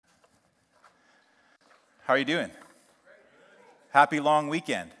How are you doing? Happy long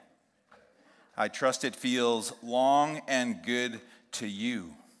weekend. I trust it feels long and good to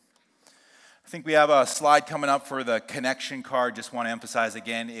you. I think we have a slide coming up for the connection card. Just want to emphasize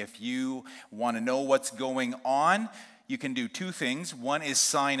again, if you want to know what's going on, you can do two things. One is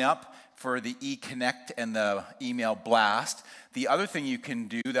sign up for the eConnect and the email blast. The other thing you can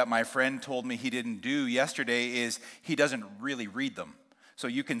do that my friend told me he didn't do yesterday is he doesn't really read them. So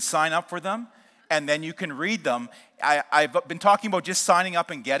you can sign up for them, and then you can read them. I've been talking about just signing up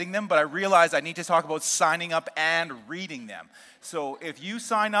and getting them, but I realized I need to talk about signing up and reading them. So if you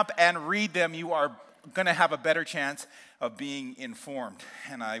sign up and read them, you are going to have a better chance of being informed.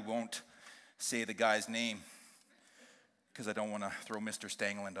 And I won't say the guy's name because I don't want to throw Mr.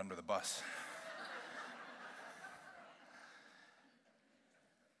 Stangland under the bus.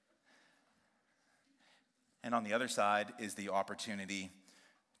 And on the other side is the opportunity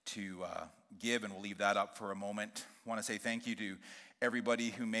to give, and we'll leave that up for a moment. I want to say thank you to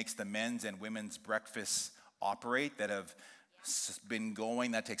everybody who makes the men's and women's breakfasts operate that have been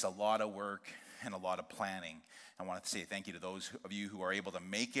going. That takes a lot of work and a lot of planning. I want to say thank you to those of you who are able to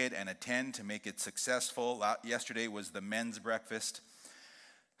make it and attend to make it successful. Yesterday was the men's breakfast.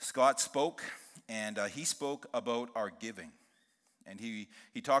 Scott spoke, and he spoke about our giving. And he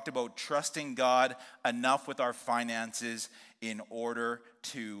talked about trusting God enough with our finances in order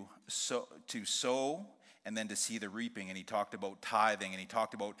to sow and then to see the reaping. And he talked about tithing, and he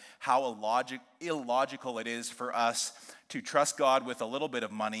talked about how illogical it is for us to trust God with a little bit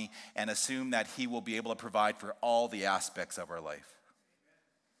of money and assume that he will be able to provide for all the aspects of our life.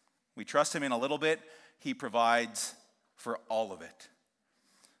 We trust him in a little bit, he provides for all of it.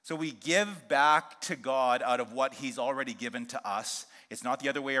 So we give back to God out of what he's already given to us. It's not the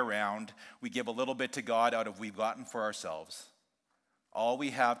other way around. We give a little bit to God out of what we've gotten for ourselves. All we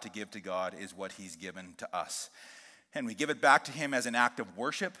have to give to God is what he's given to us. And we give it back to him as an act of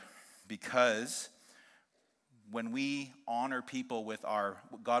worship, because when we honor people with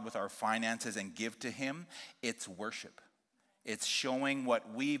God with our finances and give to him, it's worship. It's showing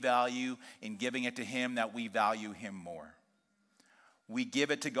what we value in giving it to him, that we value him more. We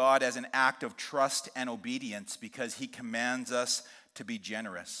give it to God as an act of trust and obedience because he commands us to be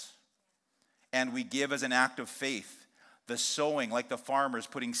generous. And we give as an act of faith, the sowing, like the farmers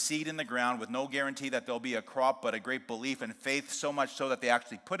putting seed in the ground with no guarantee that there'll be a crop, but a great belief and faith, so much so that they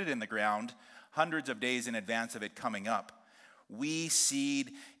actually put it in the ground hundreds of days in advance of it coming up. We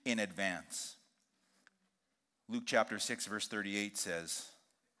seed in advance. Luke chapter 6, verse 38 says,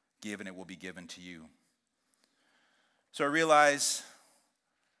 "Give and it will be given to you." So I realize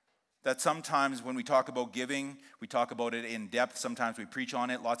that sometimes when we talk about giving, we talk about it in depth. Sometimes we preach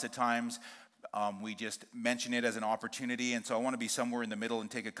on it. Lots of times we just mention it as an opportunity. And so I want to be somewhere in the middle and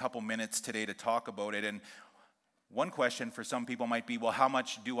take a couple minutes today to talk about it. And one question for some people might be, well, how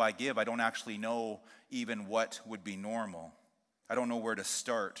much do I give? I don't actually know even what would be normal. I don't know where to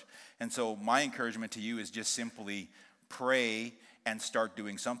start. And so my encouragement to you is just simply pray and start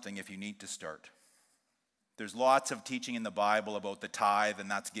doing something if you need to start. There's lots of teaching in the Bible about the tithe, and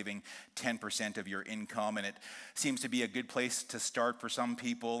that's giving 10% of your income, and it seems to be a good place to start for some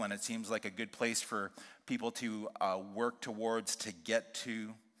people, and it seems like a good place for people to work towards to get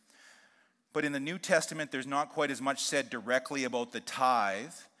to. But in the New Testament, there's not quite as much said directly about the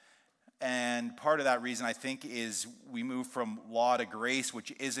tithe, and part of that reason, I think, is we move from law to grace,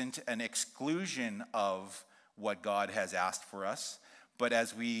 which isn't an exclusion of what God has asked for us, but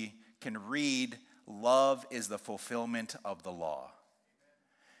as we can read, love is the fulfillment of the law.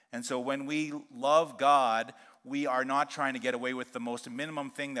 And so when we love God, we are not trying to get away with the most minimum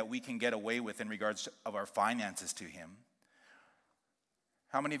thing that we can get away with in regards of our finances to him.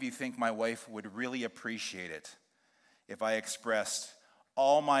 How many of you think my wife would really appreciate it if I expressed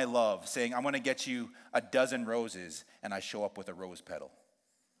all my love, saying, I'm going to get you a dozen roses, and I show up with a rose petal?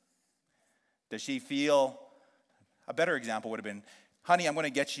 Does she feel? A better example would have been, honey, I'm going to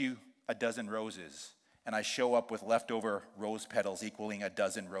get you a dozen roses, and I show up with leftover rose petals equaling a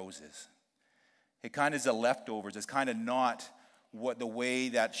dozen roses. It kind of is the leftovers. It's kind of not what the way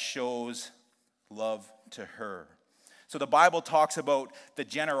that shows love to her. So the Bible talks about the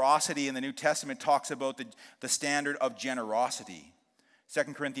generosity in the New Testament, talks about the standard of generosity.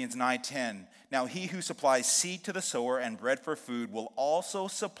 2 Corinthians 9:10, now he who supplies seed to the sower and bread for food will also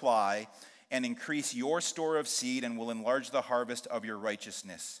supply and increase your store of seed and will enlarge the harvest of your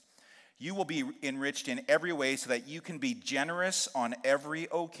righteousness. You will be enriched in every way so that you can be generous on every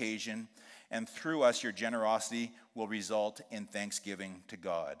occasion, and through us your generosity will result in thanksgiving to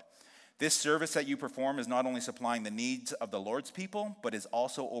God. This service that you perform is not only supplying the needs of the Lord's people, but is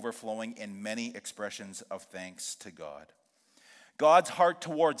also overflowing in many expressions of thanks to God. God's heart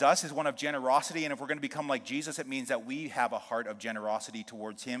towards us is one of generosity, and if we're going to become like Jesus, it means that we have a heart of generosity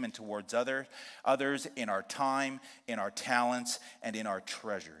towards him and towards others in our time, in our talents, and in our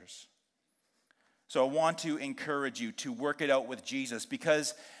treasures. So I want to encourage you to work it out with Jesus,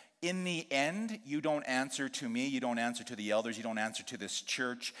 because in the end, you don't answer to me, you don't answer to the elders, you don't answer to this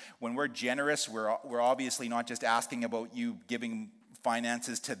church. When we're generous, we're obviously not just asking about you giving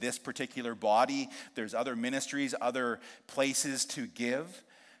finances to this particular body. There's other ministries, other places to give.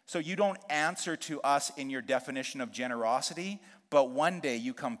 So you don't answer to us in your definition of generosity, but one day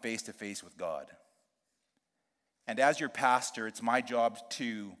you come face to face with God. And as your pastor, it's my job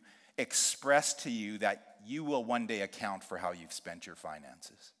to express to you that you will one day account for how you've spent your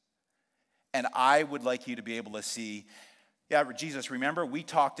finances. And I would like you to be able to see, yeah, Jesus, remember, we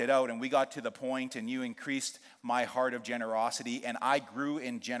talked it out and we got to the point and you increased my heart of generosity, and I grew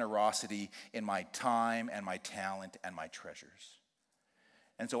in generosity in my time and my talent and my treasures.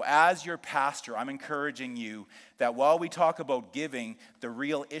 And so as your pastor, I'm encouraging you that while we talk about giving, the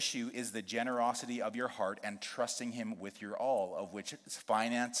real issue is the generosity of your heart and trusting him with your all, of which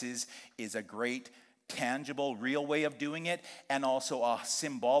finances is a great tangible, real way of doing it, and also a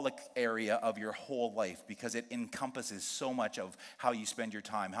symbolic area of your whole life, because it encompasses so much of how you spend your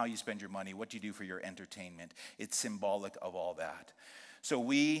time, how you spend your money, what you do for your entertainment. It's symbolic of all that. So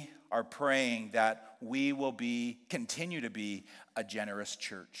we are praying that we will continue to be a generous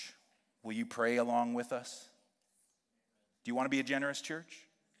church. Will you pray along with us? Do you want to be a generous church?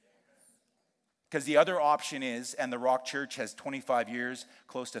 Because the other option is, and the Rock Church has 25 years,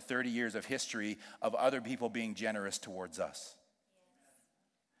 close to 30 years of history of other people being generous towards us.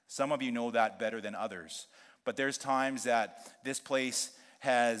 Some of you know that better than others. But there's times that this place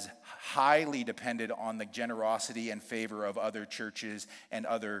has highly depended on the generosity and favor of other churches and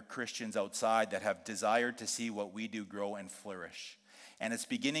other Christians outside that have desired to see what we do grow and flourish. And it's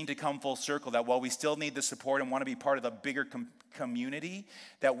beginning to come full circle that while we still need the support and want to be part of the bigger community,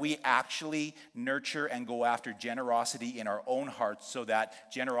 that we actually nurture and go after generosity in our own hearts so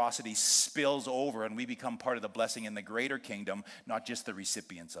that generosity spills over and we become part of the blessing in the greater kingdom, not just the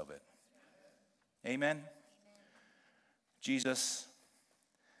recipients of it. Amen? Jesus,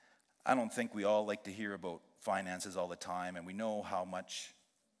 I don't think we all like to hear about finances all the time, and we know how much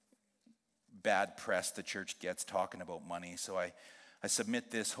bad press the church gets talking about money, so I submit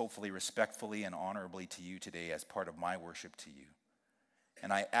this hopefully respectfully and honorably to you today as part of my worship to you.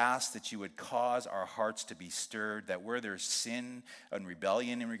 And I ask that you would cause our hearts to be stirred, that where there's sin and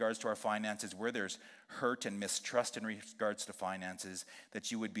rebellion in regards to our finances, where there's hurt and mistrust in regards to finances,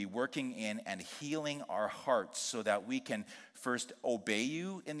 that you would be working in and healing our hearts so that we can first obey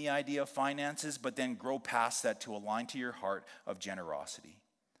you in the idea of finances, but then grow past that to align to your heart of generosity.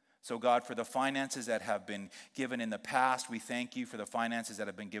 So God, for the finances that have been given in the past, we thank you. For the finances that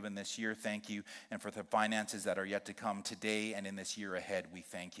have been given this year, thank you. And for the finances that are yet to come today and in this year ahead, we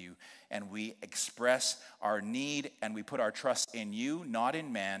thank you. And we express our need and we put our trust in you, not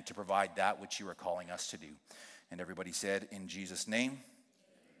in man, to provide that which you are calling us to do. And everybody said, in Jesus' name,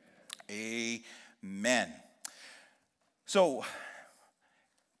 amen. So,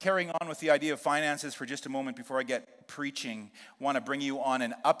 carrying on with the idea of finances for just a moment before I get preaching, I want to bring you on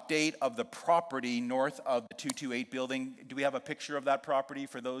an update of the property north of the 228 building. Do we have a picture of that property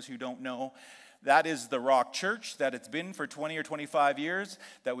for those who don't know? That is the Rock Church that it's been for 20 or 25 years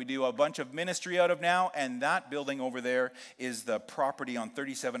that we do a bunch of ministry out of now, and that building over there is the property on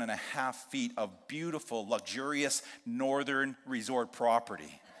 37 and a half feet of beautiful, luxurious northern resort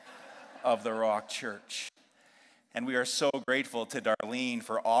property of the Rock Church. And we are so grateful to Darlene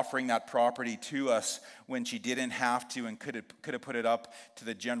for offering that property to us when she didn't have to and could have put it up to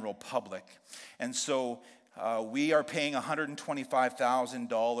the general public. And so we are paying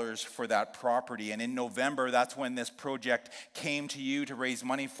 $125,000 for that property. And in November, that's when this project came to you to raise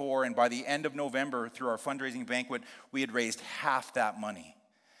money for. And by the end of November, through our fundraising banquet, we had raised half that money.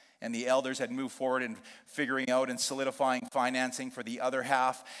 And the elders had moved forward in figuring out and solidifying financing for the other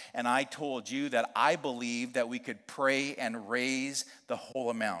half. And I told you that I believed that we could pray and raise the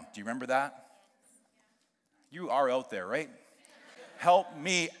whole amount. Do you remember that? You are out there, right? Help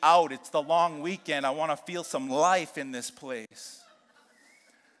me out. It's the long weekend. I want to feel some life in this place.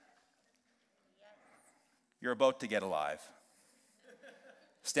 You're about to get alive.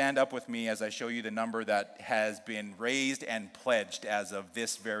 Stand up with me as I show you the number that has been raised and pledged as of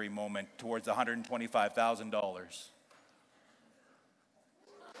this very moment towards $125,000.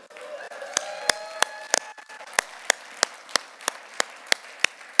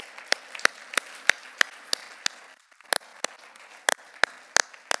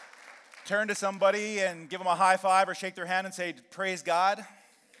 Turn to somebody and give them a high five or shake their hand and say, praise God.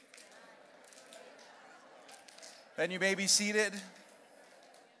 Then you may be seated.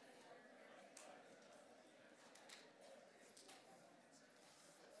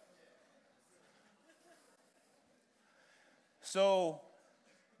 So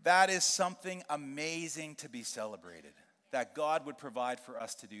that is something amazing to be celebrated, that God would provide for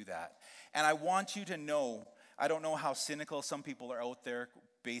us to do that. And I want you to know, I don't know how cynical some people are out there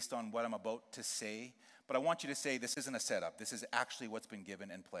based on what I'm about to say, but I want you to say this isn't a setup. This is actually what's been given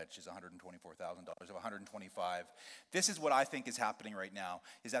and pledged is $124,000 of 125. This is what I think is happening right now,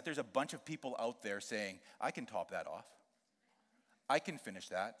 is that there's a bunch of people out there saying, I can top that off. I can finish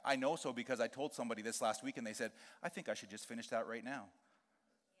that. I know so because I told somebody this last week and they said, I think I should just finish that right now.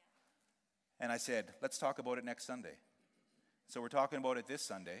 And I said, let's talk about it next Sunday. So we're talking about it this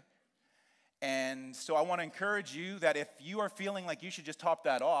Sunday. And so I want to encourage you that if you are feeling like you should just top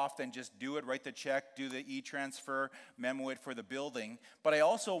that off, then just do it, write the check, do the e-transfer, memo it for the building. But I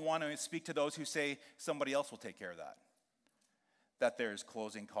also want to speak to those who say somebody else will take care of that. That there's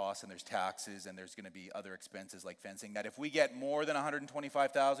closing costs and there's taxes and there's going to be other expenses like fencing. That if we get more than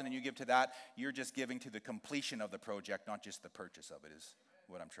 $125,000 and you give to that, you're just giving to the completion of the project, not just the purchase of it, is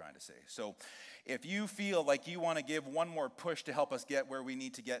what I'm trying to say. So if you feel like you want to give one more push to help us get where we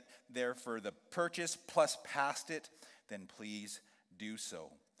need to get there for the purchase plus past it, then please do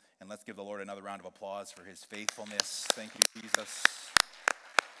so. And let's give the Lord another round of applause for his faithfulness. Thank you, Jesus.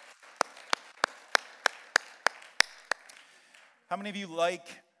 How many of you like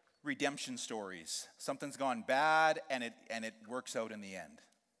redemption stories? Something's gone bad and it works out in the end.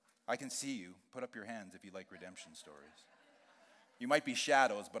 I can see you. Put up your hands if you like redemption stories. You might be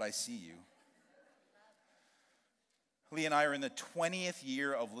shadows, but I see you. Lee and I are in the 20th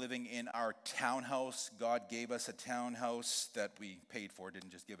year of living in our townhouse. God gave us a townhouse that we paid for,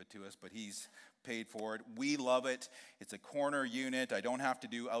 didn't just give it to us, but he's paid for it. We love it. It's a corner unit. I don't have to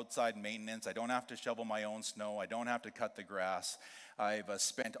do outside maintenance. I don't have to shovel my own snow. I don't have to cut the grass. I've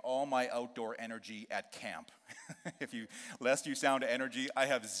spent all my outdoor energy at camp. Lest you sound energy, I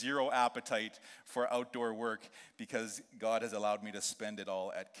have zero appetite for outdoor work because God has allowed me to spend it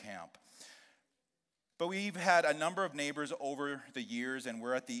all at camp. But we've had a number of neighbors over the years, and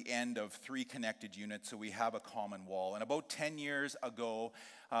we're at the end of 3 connected units, so we have a common wall. And about 10 years ago,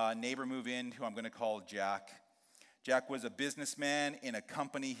 a neighbor moved in who I'm going to call Jack. Jack was a businessman in a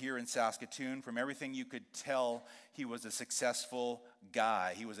company here in Saskatoon. From everything you could tell, he was a successful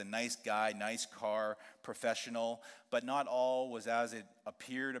guy. He was a nice guy, nice car, professional, but not all was as it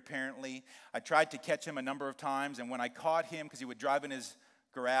appeared, apparently. I tried to catch him a number of times, and when I caught him, because he would drive in his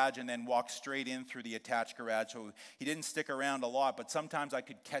garage and then walk straight in through the attached garage, so he didn't stick around a lot, but sometimes I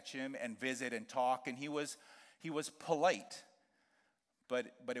could catch him and visit and talk, and he was polite, but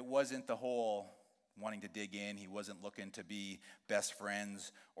it wasn't the whole wanting to dig in. He wasn't looking to be best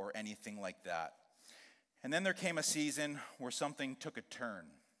friends or anything like that. And then there came a season where something took a turn,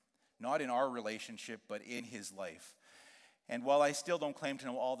 not in our relationship, but in his life. And while I still don't claim to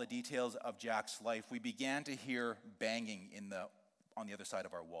know all the details of Jack's life, we began to hear banging on the other side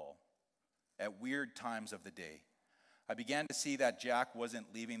of our wall at weird times of the day. I began to see that Jack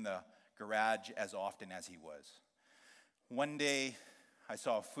wasn't leaving the garage as often as he was. One day, I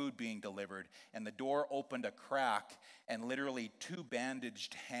saw food being delivered, and the door opened a crack, and literally 2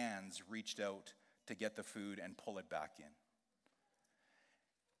 bandaged hands reached out to get the food and pull it back in.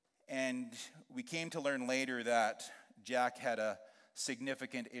 And we came to learn later that Jack had a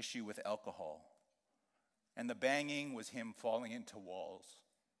significant issue with alcohol. And the banging was him falling into walls,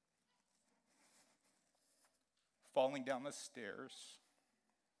 falling down the stairs.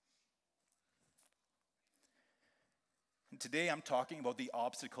 And today I'm talking about the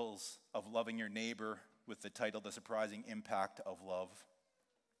obstacles of loving your neighbor with the title, The Surprising Impact of Love.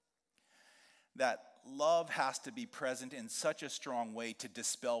 That love has to be present in such a strong way to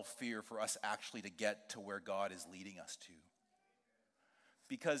dispel fear for us actually to get to where God is leading us to.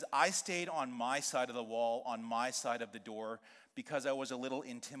 Because I stayed on my side of the wall, on my side of the door, because I was a little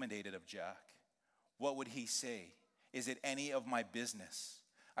intimidated of Jack. What would he say? Is it any of my business?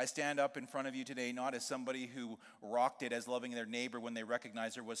 I stand up in front of you today not as somebody who rocked it as loving their neighbor when they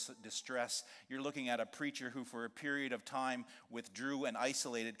recognized there was distress. You're looking at a preacher who for a period of time withdrew and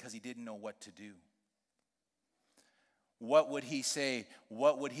isolated because he didn't know what to do. What would he say?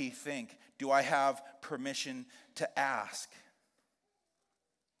 What would he think? Do I have permission to ask?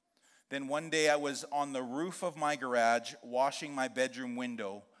 Then one day I was on the roof of my garage washing my bedroom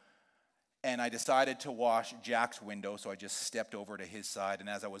window, and I decided to wash Jack's window, so I just stepped over to his side. And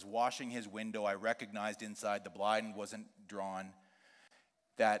as I was washing his window, I recognized inside the blind wasn't drawn.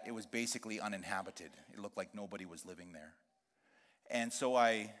 that it was basically uninhabited. It looked like nobody was living there. And so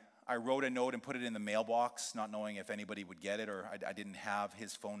I wrote a note and put it in the mailbox, not knowing if anybody would get it, or I didn't have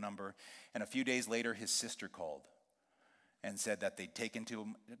his phone number. And a few days later, his sister called and said that they'd taken to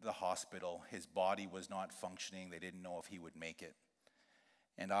him to the hospital. His body was not functioning. They didn't know if he would make it.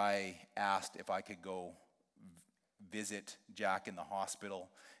 And I asked if I could go visit Jack in the hospital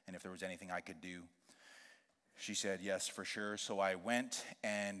and if there was anything I could do. She said, yes, for sure. So I went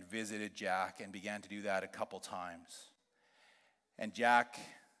and visited Jack and began to do that a couple times. And Jack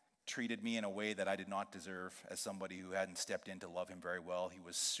treated me in a way that I did not deserve as somebody who hadn't stepped in to love him very well. He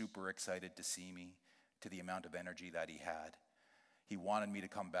was super excited to see me, to the amount of energy that he had. He wanted me to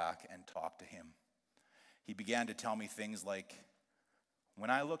come back and talk to him. He began to tell me things like, when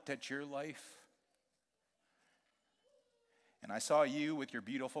I looked at your life and I saw you with your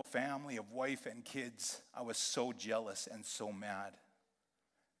beautiful family of wife and kids, I was so jealous and so mad.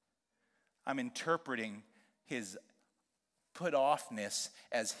 I'm interpreting his put-offness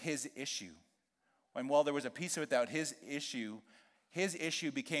as his issue. And while there was a piece of it that his issue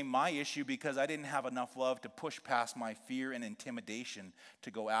became my issue because I didn't have enough love to push past my fear and intimidation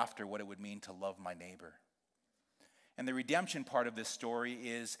to go after what it would mean to love my neighbor. And the redemption part of this story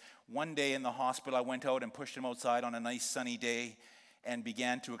is one day in the hospital, I went out and pushed him outside on a nice sunny day and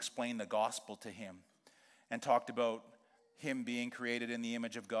began to explain the gospel to him and talked about him being created in the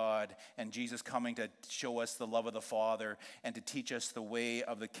image of God and Jesus coming to show us the love of the Father and to teach us the way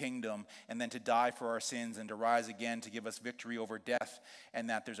of the kingdom and then to die for our sins and to rise again to give us victory over death and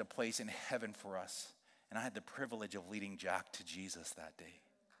that there's a place in heaven for us. And I had the privilege of leading Jack to Jesus that day.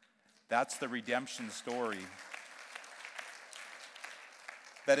 That's the redemption story.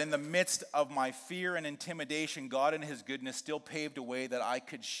 That in the midst of my fear and intimidation, God in his goodness still paved a way that I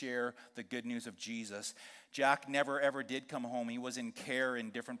could share the good news of Jesus. Jack never ever did come home. He was in care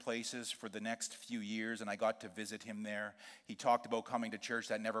in different places for the next few years, and I got to visit him there. He talked about coming to church.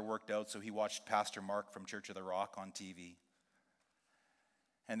 That never worked out, so he watched Pastor Mark from Church of the Rock on TV.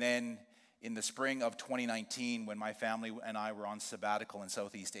 And then in the spring of 2019, when my family and I were on sabbatical in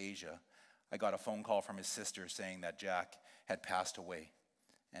Southeast Asia, I got a phone call from his sister saying that Jack had passed away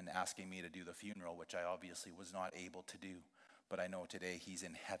and asking me to do the funeral, which I obviously was not able to do. But I know today he's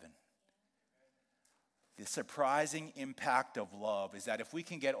in heaven. The surprising impact of love is that if we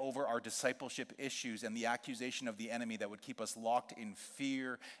can get over our discipleship issues and the accusation of the enemy that would keep us locked in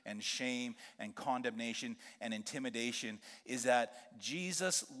fear and shame and condemnation and intimidation, is that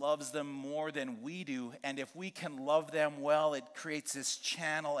Jesus loves them more than we do. And if we can love them well, it creates this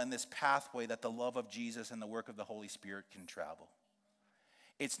channel and this pathway that the love of Jesus and the work of the Holy Spirit can travel.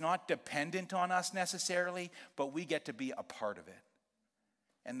 It's not dependent on us necessarily, but we get to be a part of it.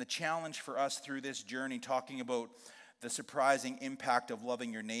 And the challenge for us through this journey, talking about the surprising impact of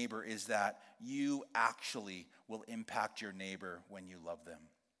loving your neighbor, is that you actually will impact your neighbor when you love them.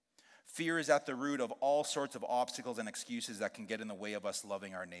 Fear is at the root of all sorts of obstacles and excuses that can get in the way of us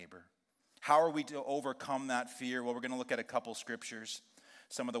loving our neighbor. How are we to overcome that fear? Well, we're going to look at a couple scriptures,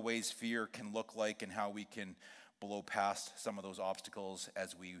 some of the ways fear can look like and how we can blow past some of those obstacles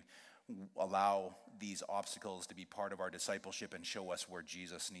as we allow these obstacles to be part of our discipleship and show us where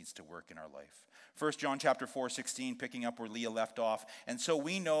Jesus needs to work in our life. 1 John chapter 4:16, picking up where Leah left off. And so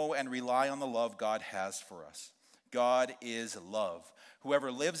we know and rely on the love God has for us. God is love.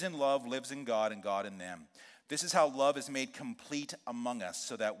 Whoever lives in love lives in God and God in them. This is how love is made complete among us,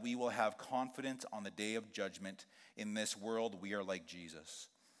 so that we will have confidence on the day of judgment. In this world, we are like Jesus.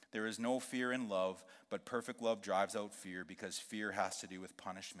 There is no fear in love, but perfect love drives out fear, because fear has to do with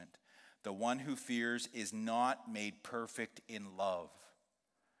punishment. The one who fears is not made perfect in love.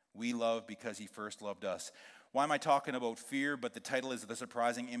 We love because he first loved us. Why am I talking about fear? But the title is The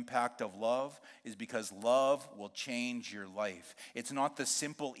Surprising Impact of Love, is because love will change your life. It's not the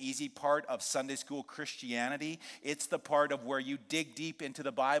simple, easy part of Sunday school Christianity. It's the part of where you dig deep into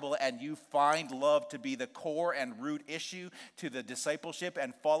the Bible and you find love to be the core and root issue to the discipleship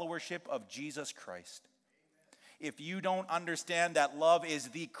and followership of Jesus Christ. If you don't understand that love is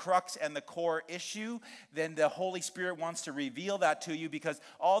the crux and the core issue, then the Holy Spirit wants to reveal that to you, because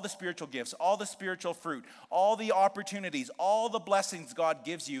all the spiritual gifts, all the spiritual fruit, all the opportunities, all the blessings God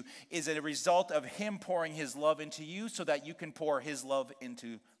gives you is a result of him pouring his love into you so that you can pour his love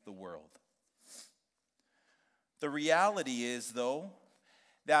into the world. The reality is, though,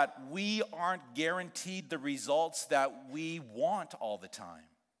 that we aren't guaranteed the results that we want all the time.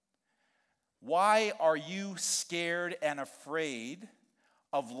 Why are you scared and afraid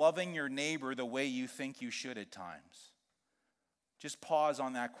of loving your neighbor the way you think you should at times? Just pause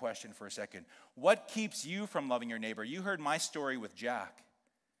on that question for a second. What keeps you from loving your neighbor? You heard my story with Jack.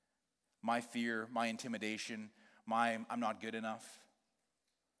 my fear, my intimidation, I'm not good enough.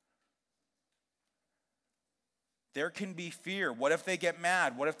 There can be fear. What if they get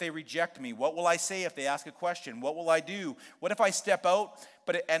mad? What if they reject me? What will I say if they ask a question? What will I do? What if I step out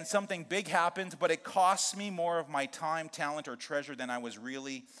and something big happens, but it costs me more of my time, talent, or treasure than I was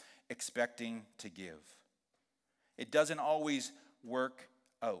really expecting to give? It doesn't always work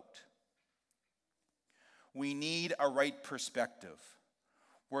out. We need a right perspective.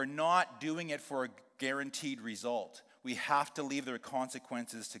 We're not doing it for a guaranteed result. We have to leave the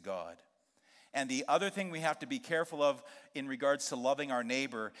consequences to God. And the other thing we have to be careful of in regards to loving our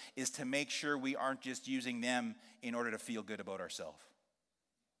neighbor is to make sure we aren't just using them in order to feel good about ourselves.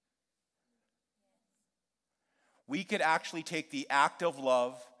 We could actually take the act of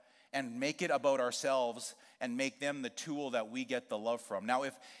love and make it about ourselves and make them the tool that we get the love from. Now,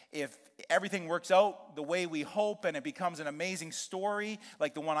 if everything works out the way we hope and it becomes an amazing story,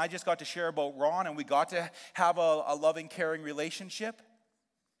 like the one I just got to share about Ron, and we got to have a loving, caring relationship,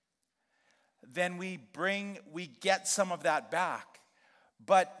 then we get some of that back.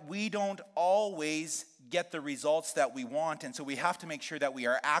 But we don't always get the results that we want, and so we have to make sure that we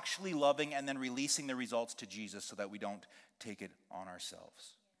are actually loving and then releasing the results to Jesus so that we don't take it on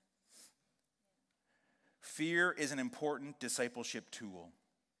ourselves. Fear is an important discipleship tool.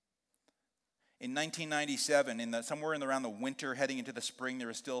 In 1997, somewhere around the winter heading into the spring, there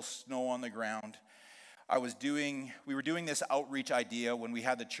was still snow on the ground. We were doing this outreach idea when we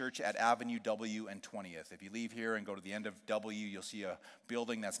had the church at Avenue W and 20th. If you leave here and go to the end of W, you'll see a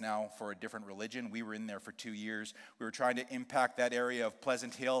building that's now for a different religion. We were in there for 2 years. We were trying to impact that area of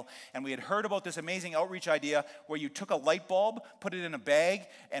Pleasant Hill, and we had heard about this amazing outreach idea where you took a light bulb, put it in a bag,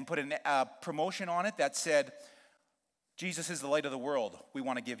 and put a promotion on it that said, "Jesus is the light of the world. We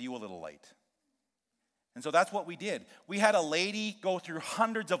want to give you a little light." And so that's what we did. We had a lady go through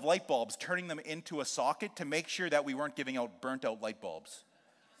hundreds of light bulbs, turning them into a socket to make sure that we weren't giving out burnt-out light bulbs.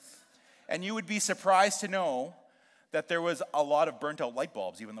 And you would be surprised to know that there was a lot of burnt-out light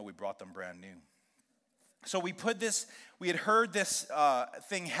bulbs, even though we brought them brand new. So we had heard this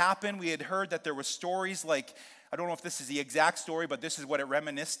thing happen. We had heard that there were stories like, I don't know if this is the exact story, but this is what it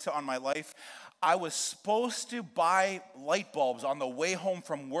reminisced on my life. I was supposed to buy light bulbs on the way home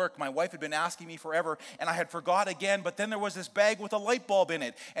from work. My wife had been asking me forever, and I had forgot again, but then there was this bag with a light bulb in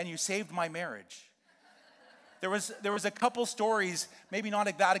it, and you saved my marriage. There was a couple stories, maybe not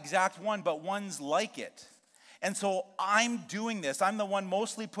that exact one, but ones like it. And so I'm doing this. I'm the one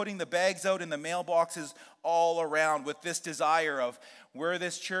mostly putting the bags out in the mailboxes all around with this desire of, we're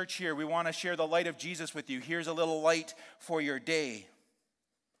this church here. We want to share the light of Jesus with you. Here's a little light for your day.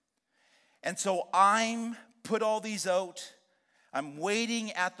 And so I'm put all these out. I'm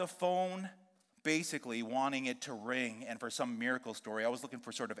waiting at the phone, basically wanting it to ring. And for some miracle story, I was looking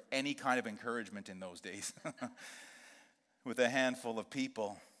for sort of any kind of encouragement in those days with a handful of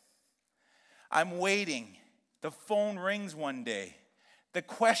people. I'm waiting. The phone rings one day. The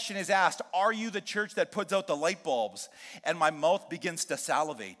question is asked, are you the church that puts out the light bulbs? And my mouth begins to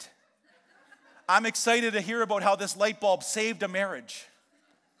salivate. I'm excited to hear about how this light bulb saved a marriage.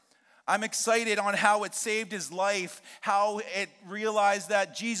 I'm excited on how it saved his life, how it realized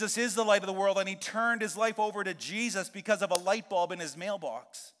that Jesus is the light of the world, and he turned his life over to Jesus because of a light bulb in his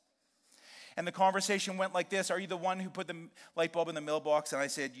mailbox. And the conversation went like this: are you the one who put the light bulb in the mailbox? And I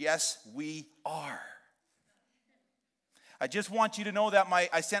said, yes, we are. I just want you to know that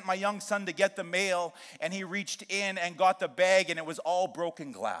I sent my young son to get the mail, and he reached in and got the bag, and it was all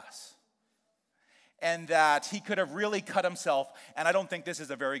broken glass. And that he could have really cut himself, and I don't think this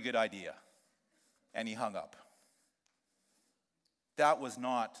is a very good idea. And he hung up. That was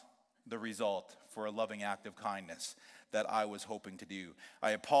not the result for a loving act of kindness that I was hoping to do.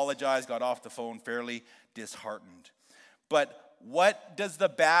 I apologized, got off the phone fairly disheartened. But what does the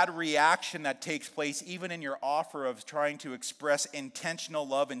bad reaction that takes place, even in your offer of trying to express intentional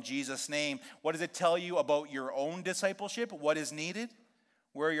love in Jesus' name, what does it tell you about your own discipleship? What is needed?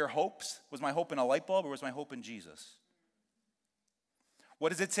 Where are your hopes? Was my hope in a light bulb, or was my hope in Jesus? What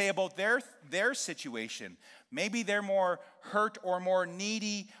does it say about their situation? Maybe they're more hurt or more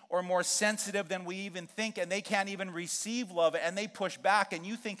needy or more sensitive than we even think, and they can't even receive love, and they push back, and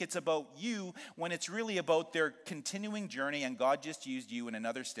you think it's about you when it's really about their continuing journey, and God just used you in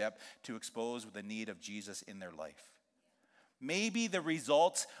another step to expose the need of Jesus in their life. Maybe the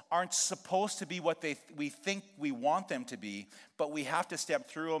results aren't supposed to be what we think we want them to be, but we have to step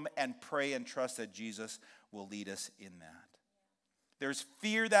through them and pray and trust that Jesus will lead us in that. There's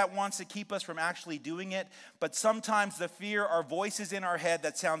fear that wants to keep us from actually doing it, but sometimes the fear are voices in our head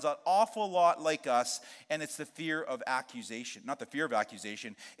that sounds an awful lot like us, and it's the fear of accusation. Not the fear of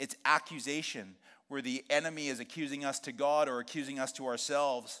accusation, it's accusation, where the enemy is accusing us to God or accusing us to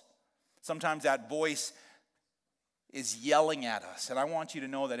ourselves. Sometimes that voice is yelling at us. And I want you to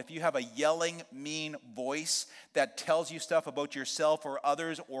know that if you have a yelling, mean voice that tells you stuff about yourself or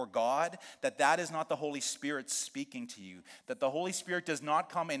others or God, that is not the Holy Spirit speaking to you. That the Holy Spirit does not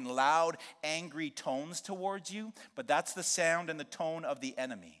come in loud, angry tones towards you, but that's the sound and the tone of the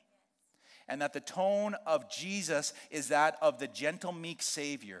enemy. And that the tone of Jesus is that of the gentle, meek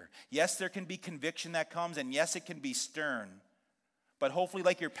Savior. Yes, there can be conviction that comes, and yes, it can be stern. But hopefully,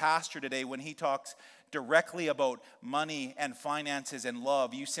 like your pastor today, when he talks directly about money and finances and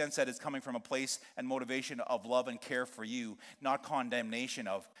love, you sense that it's coming from a place and motivation of love and care for you, not condemnation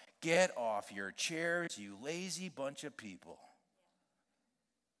of, get off your chairs, you lazy bunch of people.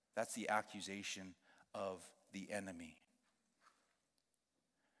 That's the accusation of the enemy.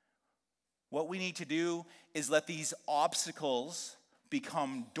 What we need to do is let these obstacles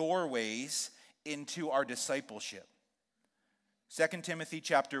become doorways into our discipleship. 2 Timothy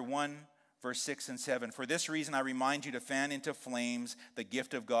chapter 1, verse 6 and 7. For this reason I remind you to fan into flames the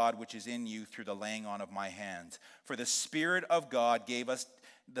gift of God which is in you through the laying on of my hands. For the Spirit God gave us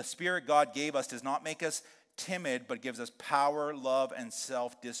does not make us timid, but gives us power, love, and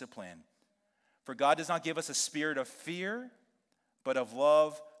self-discipline. For God does not give us a spirit of fear, but of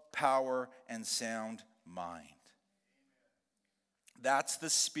love, power, and sound mind. That's the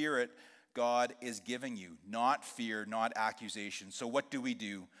Spirit God is giving you, not fear, not accusation. So what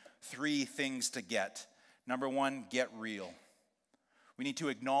do? 3 things to get. Number 1, get real. We need to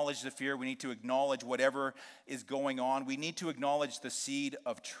acknowledge the fear. We need to acknowledge whatever is going on. We need to acknowledge the seed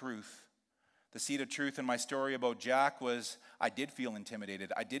of truth. The seed of truth in my story about Jack was I did feel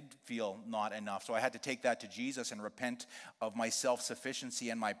intimidated. I did feel not enough. So I had to take that to Jesus and repent of my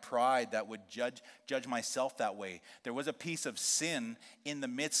self-sufficiency and my pride that would judge myself that way. There was a piece of sin in the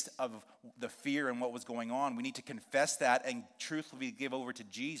midst of the fear and what was going on. We need to confess that and truthfully give over to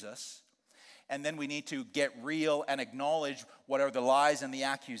Jesus. And then we need to get real and acknowledge what are the lies and the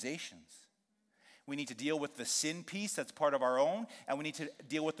accusations. We need to deal with the sin piece that's part of our own, and we need to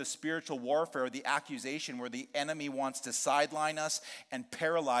deal with the spiritual warfare, the accusation where the enemy wants to sideline us and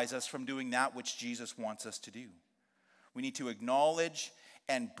paralyze us from doing that which Jesus wants us to do. We need to acknowledge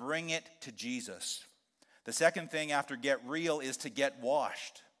and bring it to Jesus. The second thing after get real is to get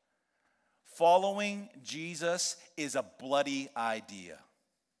washed. Following Jesus is a bloody idea.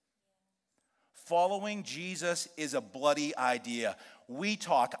 Following Jesus is a bloody idea.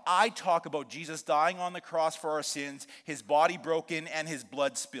 I talk about Jesus dying on the cross for our sins, his body broken and his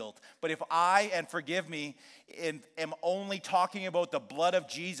blood spilled. But if I, and forgive me, am only talking about the blood of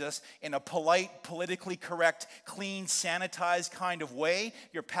Jesus in a polite, politically correct, clean, sanitized kind of way,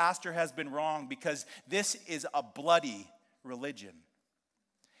 your pastor has been wrong, because this is a bloody religion.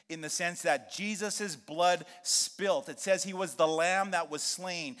 In the sense that Jesus' blood spilt. It says he was the lamb that was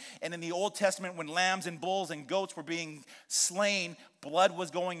slain. And in the Old Testament, when lambs and bulls and goats were being slain, blood was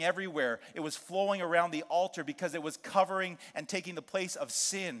going everywhere. It was flowing around the altar because it was covering and taking the place of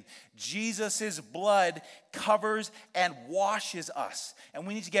sin. Jesus' blood covers and washes us. And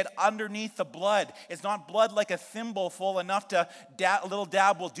we need to get underneath the blood. It's not blood like a thimble full enough to a little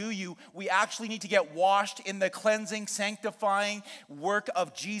dab will do you. We actually need to get washed in the cleansing, sanctifying work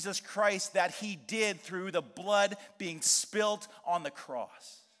of Jesus Christ that he did through the blood being spilt on the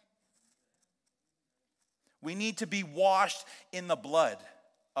cross. We need to be washed in the blood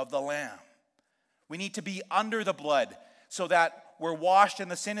of the Lamb. We need to be under the blood so that we're washed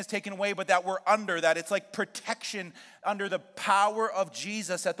and the sin is taken away, but that we're under, that it's like protection under the power of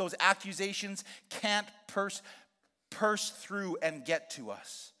Jesus, that those accusations can't pierce through and get to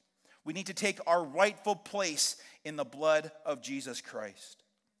us. We need to take our rightful place in the blood of Jesus Christ.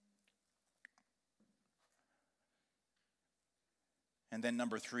 And then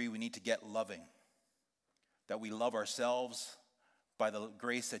number 3, we need to get loving. That we love ourselves by the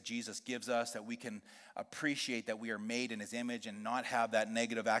grace that Jesus gives us, that we can appreciate that we are made in his image and not have that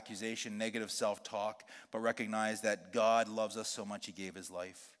negative accusation, negative self-talk, but recognize that God loves us so much he gave his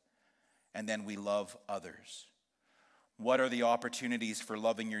life. And then we love others. What are the opportunities for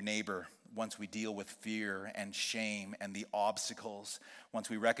loving your neighbor once we deal with fear and shame and the obstacles? Once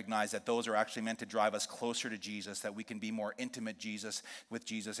we recognize that those are actually meant to drive us closer to Jesus, that we can be more intimate with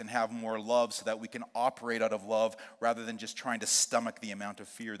Jesus and have more love so that we can operate out of love rather than just trying to stomach the amount of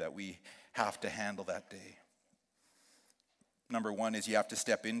fear that we have to handle that day. Number 1 is you have to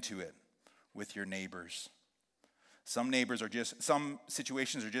step into it with your neighbors. Some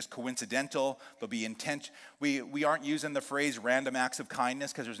situations are just coincidental. They'll be we aren't using the phrase random acts of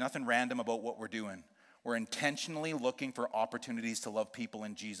kindness because there's nothing random about what we're doing. We're intentionally looking for opportunities to love people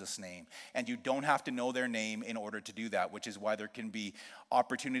in Jesus' name. And you don't have to know their name in order to do that, which is why there can be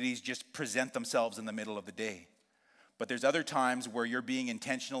opportunities just present themselves in the middle of the day. But there's other times where you're being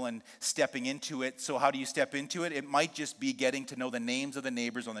intentional and stepping into it. So how do you step into it? It might just be getting to know the names of the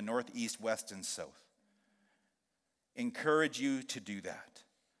neighbors on the north, east, west, and south. Encourage you to do that.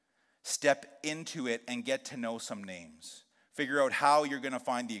 Step into it and get to know some names. Figure out how you're going to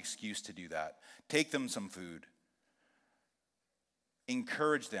find the excuse to do that. Take them some food.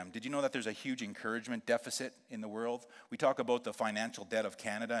 Encourage them. Did you know that there's a huge encouragement deficit in the world? We talk about the financial debt of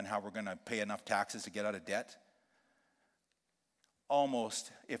Canada and how we're going to pay enough taxes to get out of debt.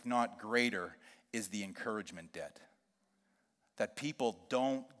 Almost, if not greater, is the encouragement debt. That people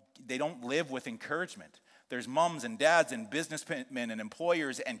don't live with encouragement. There's moms and dads and businessmen and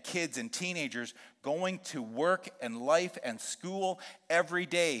employers and kids and teenagers going to work and life and school every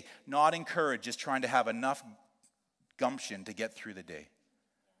day, not encouraged, just trying to have enough gumption to get through the day.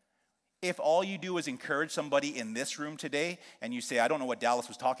 If all you do is encourage somebody in this room today and you say, I don't know what Dallas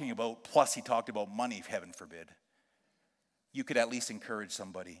was talking about, plus he talked about money, heaven forbid, you could at least encourage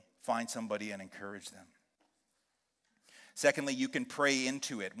somebody. Find somebody and encourage them. Secondly, you can pray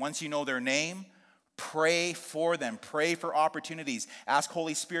into it. Once you know their name, pray for them. Pray for opportunities. Ask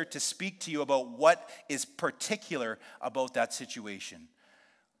Holy Spirit to speak to you about what is particular about that situation.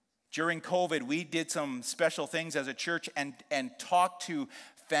 During COVID, we did some special things as a church and talked to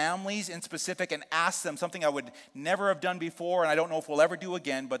families in specific and asked them something I would never have done before, and I don't know if we'll ever do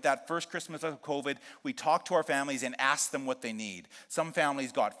again, but that first Christmas of COVID, we talked to our families and asked them what they need. Some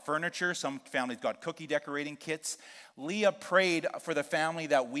families got furniture, some families got cookie decorating kits. Leah prayed for the family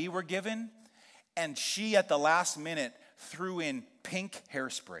that we were given, and she at the last minute threw in pink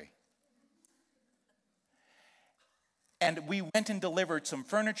hairspray. And we went and delivered some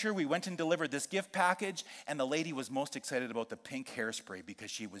furniture. We went and delivered this gift package. And the lady was most excited about the pink hairspray because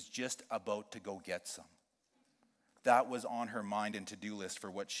she was just about to go get some. That was on her mind and to-do list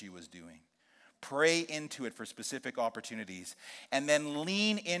for what she was doing. Pray into it for specific opportunities. And then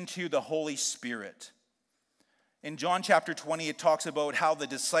lean into the Holy Spirit. In John chapter 20, it talks about how the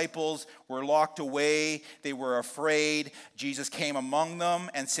disciples were locked away. They were afraid. Jesus came among them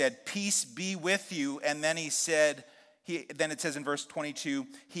and said, "Peace be with you." And then he said... Then it says in verse 22,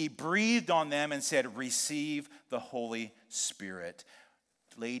 he breathed on them and said, "Receive the Holy Spirit."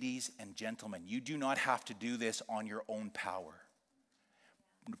 Ladies and gentlemen, you do not have to do this on your own power.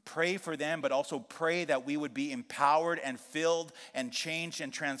 Pray for them, but also pray that we would be empowered and filled and changed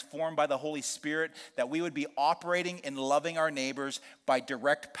and transformed by the Holy Spirit, that we would be operating in loving our neighbors by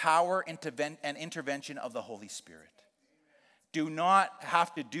direct power and intervention of the Holy Spirit. Do not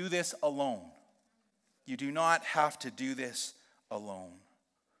have to do this alone. You do not have to do this alone.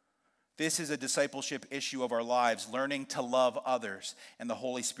 This is a discipleship issue of our lives, learning to love others, and the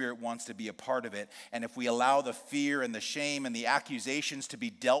Holy Spirit wants to be a part of it. And if we allow the fear and the shame and the accusations to be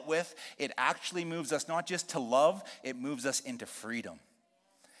dealt with, it actually moves us not just to love, it moves us into freedom.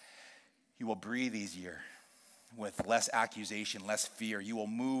 You will breathe easier with less accusation, less fear. You will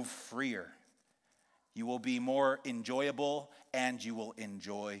move freer. You will be more enjoyable, and you will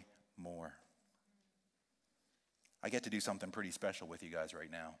enjoy more. I get to do something pretty special with you guys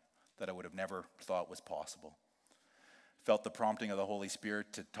right now that I would have never thought was possible. Felt the prompting of the Holy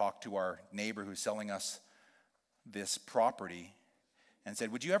Spirit to talk to our neighbor who's selling us this property and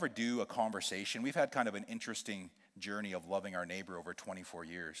said, would you ever do a conversation? We've had kind of an interesting journey of loving our neighbor over 24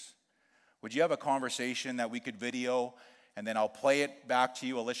 years. Would you have a conversation that we could video, and then I'll play it back to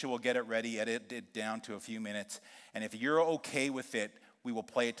you. Alicia will get it ready, edit it down to a few minutes. And if you're okay with it, we will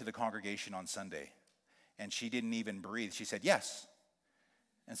play it to the congregation on Sunday. And she didn't even breathe. She said, yes.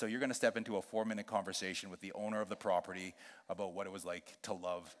 And so you're going to step into a 4-minute conversation with the owner of the property about what it was like to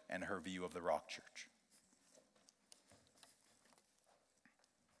love and her view of the Rock Church.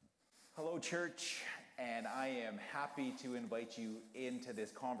 Hello, church, and I am happy to invite you into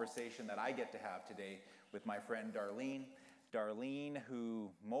this conversation that I get to have today with my friend Darlene. Darlene, who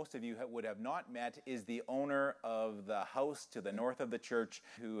most of you would have not met, is the owner of the house to the north of the church,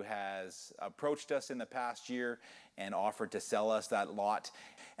 who has approached us in the past year and offered to sell us that lot.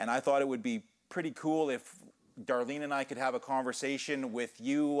 And I thought it would be pretty cool if Darlene and I could have a conversation with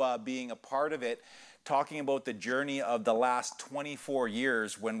you being a part of it, talking about the journey of the last 24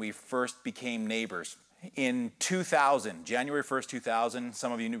 years when we first became neighbors. In 2000, January 1st, 2000,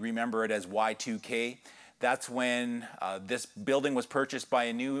 some of you remember it as Y2K, That's when this building was purchased by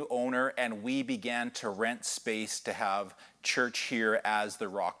a new owner, and we began to rent space to have church here as the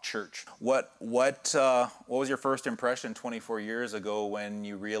Rock Church. What was your first impression 24 years ago when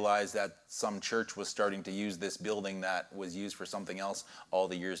you realized that some church was starting to use this building that was used for something else all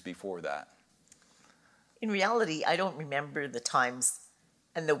the years before that? In reality, I don't remember the times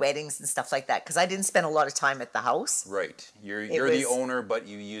and the weddings and stuff like that because I didn't spend a lot of time at the house. Right. You're the owner, but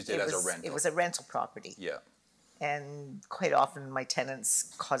you used it as a rental. It was a rental property. Yeah. And quite often my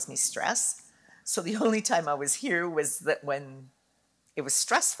tenants caused me stress. So the only time I was here was that when it was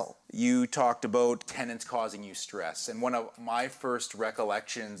stressful. You talked about tenants causing you stress. And one of my first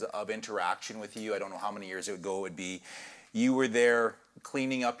recollections of interaction with you, I don't know how many years ago it would be, you were there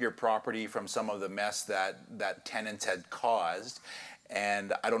cleaning up your property from some of the mess that tenants had caused.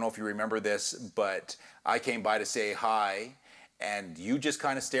 And I don't know if you remember this, but I came by to say hi, and you just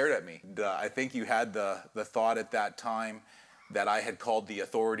kind of stared at me. I think you had the thought at that time that I had called the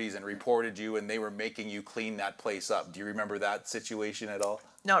authorities and reported you, and they were making you clean that place up. Do you remember that situation at all?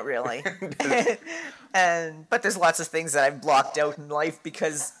 Not really. But there's lots of things that I've blocked out in life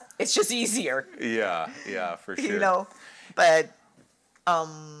because it's just easier. Yeah, for sure. You know, but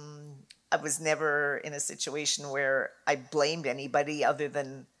I was never in a situation where I blamed anybody other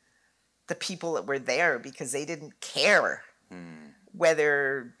than the people that were there because they didn't care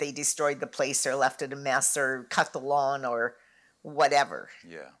whether they destroyed the place or left it a mess or cut the lawn or whatever.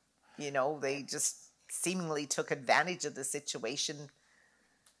 Yeah. You know, they just seemingly took advantage of the situation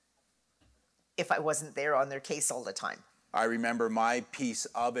if I wasn't there on their case all the time. I remember my piece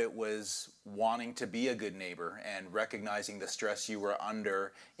of it was wanting to be a good neighbor and recognizing the stress you were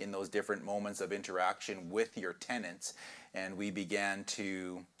under in those different moments of interaction with your tenants. And we began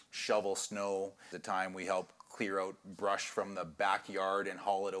to shovel snow. At the time we helped clear out brush from the backyard and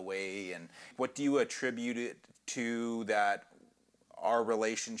haul it away. And what do you attribute it to that our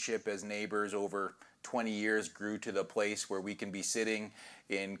relationship as neighbors over 20 years grew to the place where we can be sitting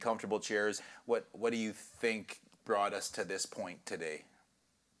in comfortable chairs? What do you think brought us to this point today?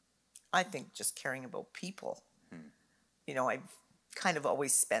 I think just caring about people. You know, I've kind of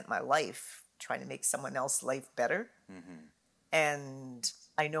always spent my life trying to make someone else's life better. And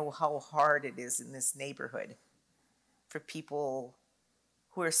I know how hard it is in this neighborhood for people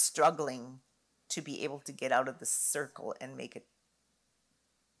who are struggling to be able to get out of the circle and make it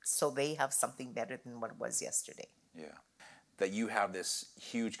so they have something better than what it was yesterday. Yeah. That you have this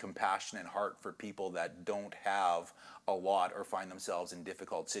huge compassionate heart for people that don't have a lot or find themselves in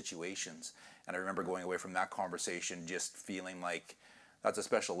difficult situations. And I remember going away from that conversation just feeling like that's a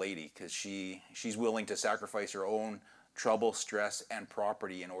special lady because she's willing to sacrifice her own trouble, stress, and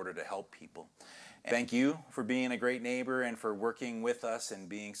property in order to help people. And thank you for being a great neighbor and for working with us and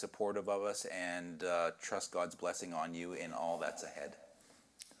being supportive of us, and trust God's blessing on you in all that's ahead.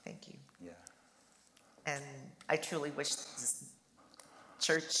 Thank you. Yeah. And I truly wish this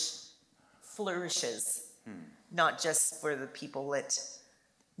church flourishes, not just for the people that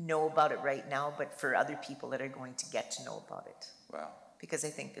know about it right now, but for other people that are going to get to know about it. Wow. Because I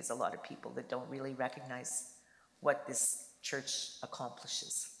think there's a lot of people that don't really recognize what this church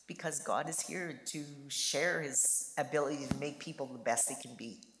accomplishes. Because God is here to share his ability to make people the best they can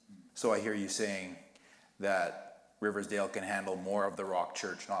be. So I hear you saying that Riversdale can handle more of the Rock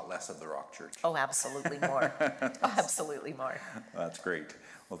Church, not less of the Rock Church. Oh, absolutely more. Absolutely more. That's great.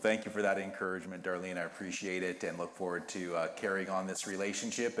 Well, thank you for that encouragement, Darlene. I appreciate it and look forward to carrying on this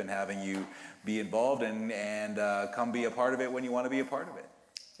relationship and having you be involved and come be a part of it when you want to be a part of it.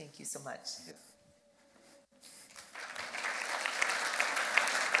 Thank you so much. Yeah.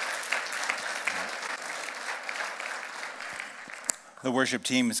 The worship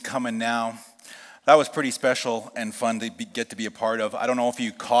team is coming now. That was pretty special and fun to get to be a part of. I don't know if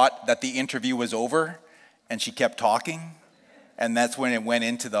you caught that the interview was over and she kept talking, and that's when it went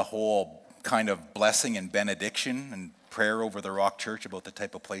into the whole kind of blessing and benediction and prayer over the Rock Church about the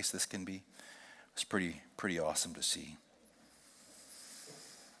type of place this can be. It's pretty awesome to see.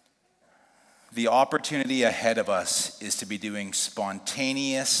 The opportunity ahead of us is to be doing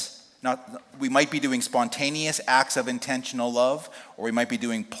we might be doing spontaneous acts of intentional love, or we might be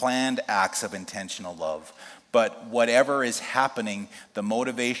doing planned acts of intentional love. But whatever is happening, the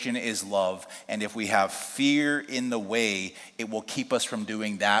motivation is love. And if we have fear in the way, it will keep us from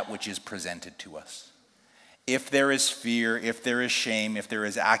doing that which is presented to us. If there is fear, if there is shame, if there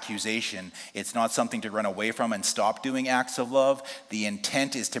is accusation, it's not something to run away from and stop doing acts of love. The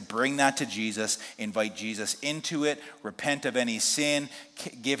intent is to bring that to Jesus, invite Jesus into it, repent of any sin,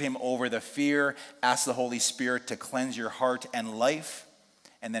 give him over the fear, ask the Holy Spirit to cleanse your heart and life,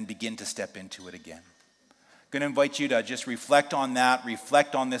 and then begin to step into it again. going to invite you to just reflect on that,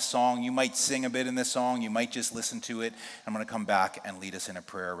 reflect on this song. You might sing a bit in this song. You might just listen to it. I'm going to come back and lead us in a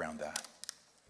prayer around that.